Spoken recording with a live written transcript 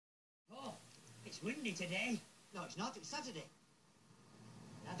It's windy today. No, it's not. It's Saturday.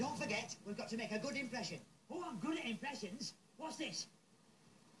 Now, don't forget, we've got to make a good impression. Oh, I'm good at impressions. What's this?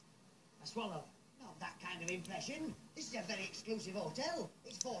 A swallow. Not that kind of impression. This is a very exclusive hotel.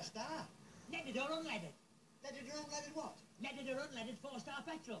 It's 4-star. Leaded or unleaded? Leaded or unleaded what? Leaded or unleaded 4-star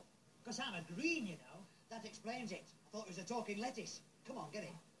petrol. Because I'm a green, you know. That explains it. I thought it was a talking lettuce. Come on, get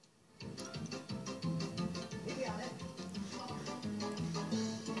it. Here we are, then. Come on.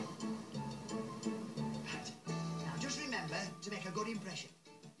 Right. Now, just remember to make a good impression.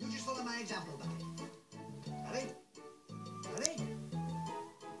 You just follow my example, Barry. Barry? Barry?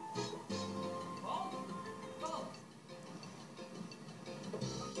 Paul? Paul?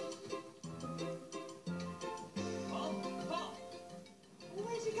 Paul? Paul? Well,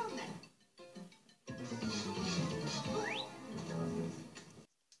 where's he gone, then?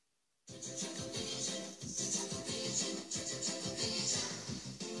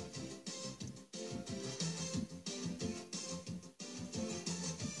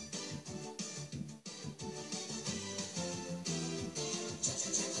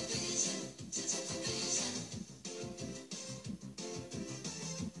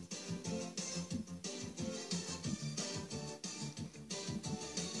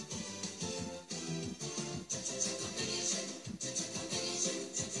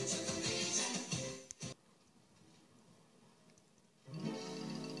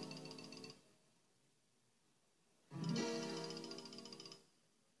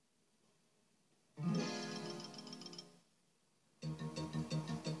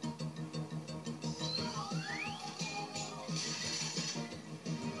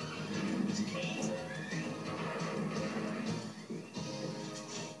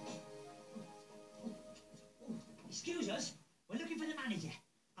 Excuse us, we're looking for the manager.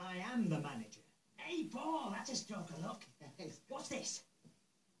 I am the manager. Hey, Paul, that's a stroke of luck. What's this?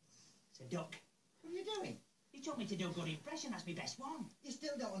 It's a duck. What are you doing? You told me to do a good impression, that's my best one. You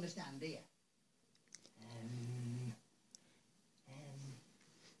still don't understand, do you?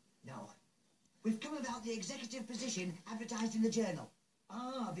 No. We've come about the executive position advertised in the journal.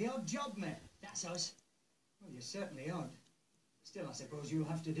 Ah, the odd job man. That's us. Well, you're certainly odd. Still, I suppose you'll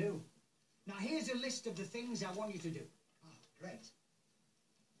have to do. Now, here's a list of the things I want you to do. Oh, great.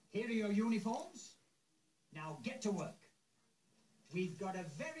 Here are your uniforms. Now, get to work. We've got a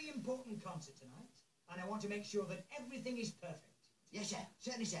very important concert tonight, and I want to make sure that everything is perfect. Yes, sir.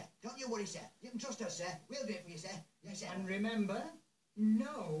 Certainly, sir. Don't you worry, sir. You can trust us, sir. We'll do it for you, sir. Yes, sir. And remember,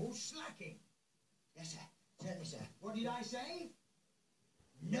 no slacking. Yes, sir. Certainly, sir. What did I say?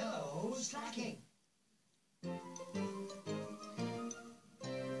 No slacking.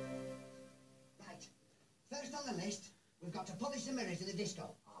 Right. First on the list, we've got to polish the mirrors in the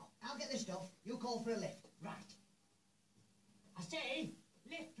disco. I'll get the stuff. You call for a lift. Right. I say,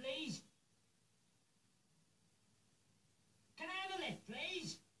 lift, please. Can I have a lift,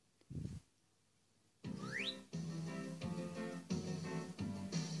 please?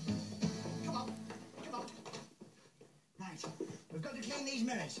 Come on. Come on. Right. We've got to clean these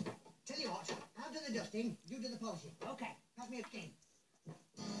mirrors. Tell you what, I'll do the dusting, you do the polishing. Okay. Pass me a skin.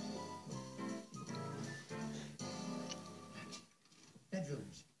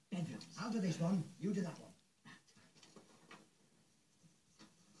 Bedrooms. Bedrooms. I'll do this one, you do that one.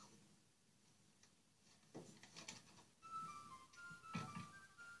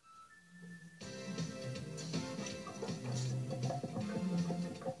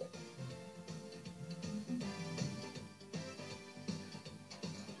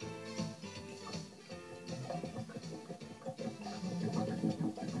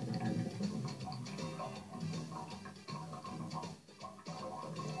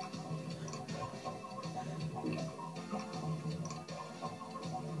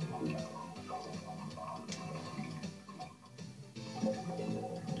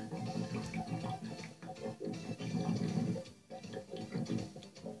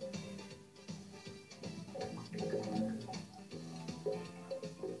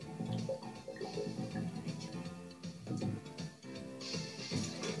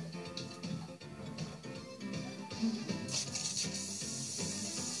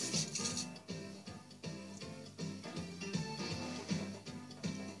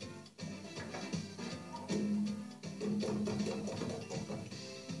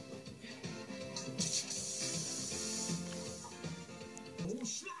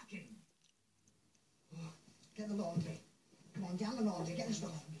 Get the laundry. Come on, down the laundry. Get the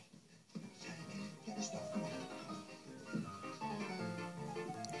stuff. Get the stuff. Come on.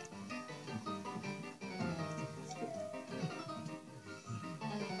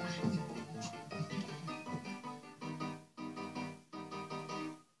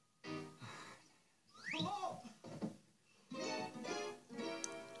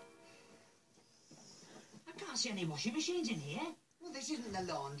 see any washing machines in here. Well, this isn't the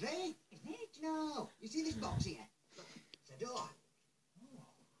laundry. Isn't it? No. You see this box here? Look, it's a door. Oh.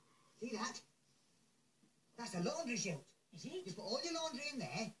 See that? That's a laundry chute. Is it? You put all your laundry in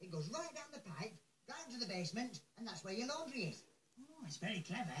there, it goes right down the pipe, down to the basement, and that's where your laundry is. Oh, it's very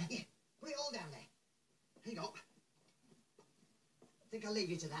clever. Yeah, put it all down there. Here you go. I think I'll leave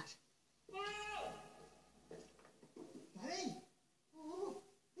you to that. Gary? Oh,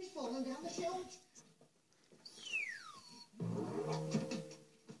 he's fallen down the chute.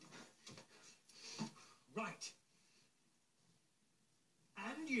 Right.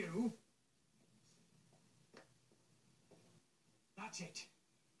 And you. That's it.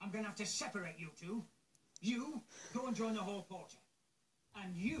 I'm going to have to separate you two. You, go and join the hall porter.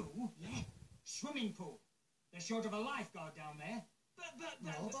 And you, swimming pool. They're short of a lifeguard down there.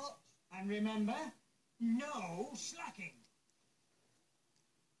 But... And remember, no slacking.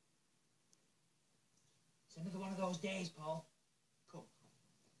 It's another one of those days, Paul. Come.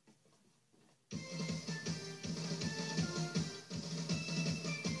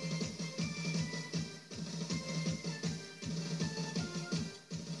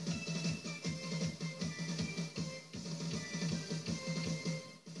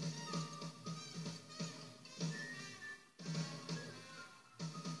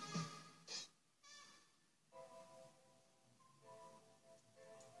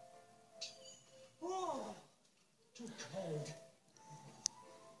 Too cold.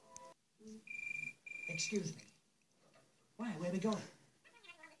 Excuse me. Why? Where are we going?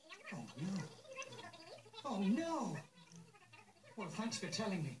 Oh, no. Oh, no. Well, thanks for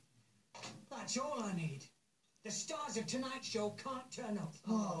telling me. That's all I need. The stars of tonight's show can't turn up.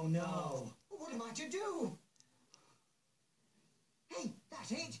 Oh, no. What am I to do? Hey,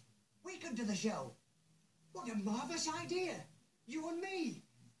 that's it. We could do the show. What a marvellous idea. You and me.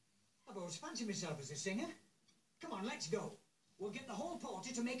 I've always fancied myself as a singer. Come on, let's go. We'll get the hall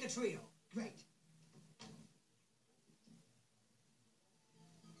porter to make a trio. Great.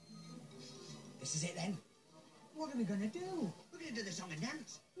 This is it then? What are we going to do? We're going to do the song and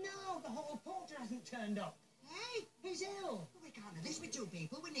dance. No, the hall porter hasn't turned up. Hey, He's ill. well, we can't do this with two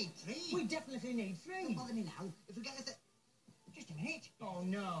people. We need three. We definitely need three. Don't bother me now. If we get a Just a minute. Oh,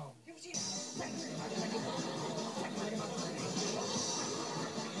 no. You see that? Thanks very much. Thank you very much.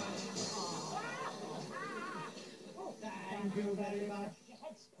 Thank you very much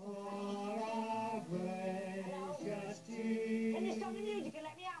for our gracious tea. Can you stop the music and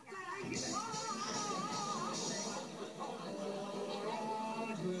let me out?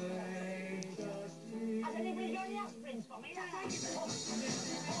 Has anybody got any aspirins for me? Thank you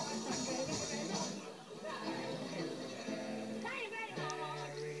very much.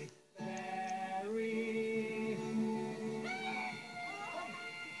 Very.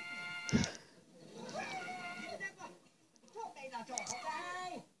 Don't make that all.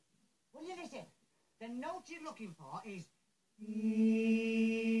 Hey! Will you listen? The note you're looking for is...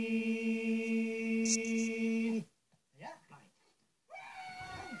 Yeah, got it.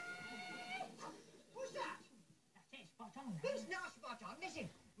 Who's that? That's it, spot on. Who's not spot on? Listen.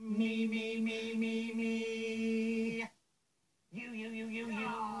 Me, me, me, me, me. You.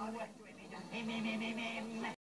 Oh, that's what we done. Me.